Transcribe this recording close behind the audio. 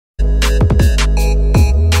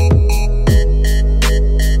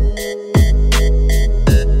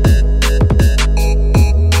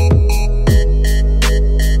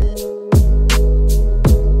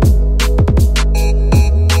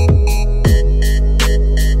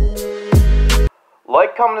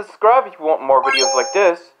comment, and subscribe if you want more videos like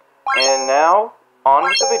this. And now, on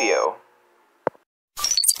with the video.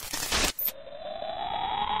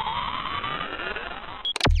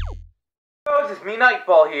 It's me,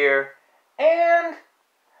 Nightfall here, and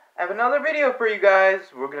I have another video for you guys.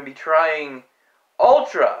 We're going to be trying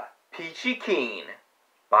Ultra Peachy Keen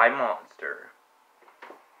by Monster.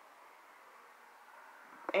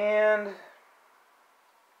 And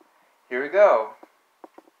here we go.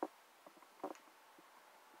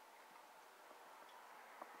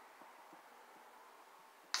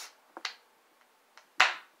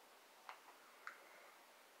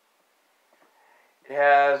 It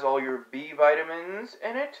has all your B vitamins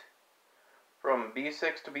in it, from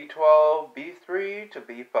B6 to B12, B3 to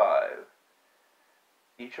B5.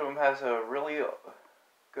 Each of them has a really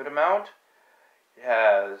good amount. It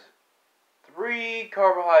has 3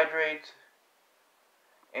 carbohydrates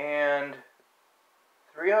and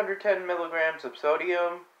 310 milligrams of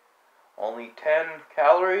sodium, only 10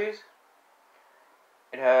 calories.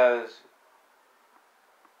 It has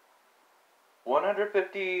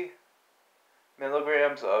 150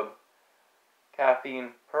 milligrams of caffeine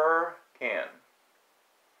per can.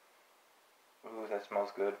 Ooh, that smells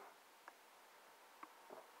good.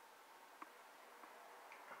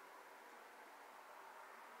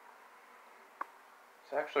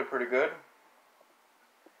 It's actually pretty good.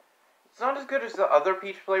 It's not as good as the other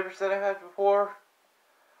peach flavors that I've had before,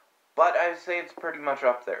 but I'd say it's pretty much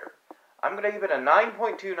up there. I'm going to give it a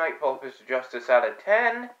 9.2 Nightfall Fist of Justice out of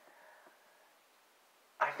 10.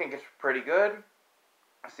 I think it's pretty good.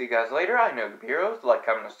 I'll see you guys later. I know good heroes. Like,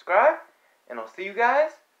 comment, and subscribe. And I'll see you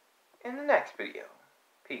guys in the next video.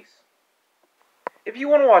 Peace. If you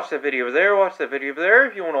want to watch that video over there, watch that video over there.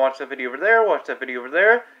 If you want to watch that video over there, watch that video over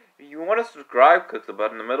there. If you want to subscribe, click the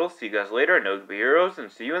button in the middle. See you guys later. I know good heroes.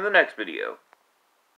 And see you in the next video.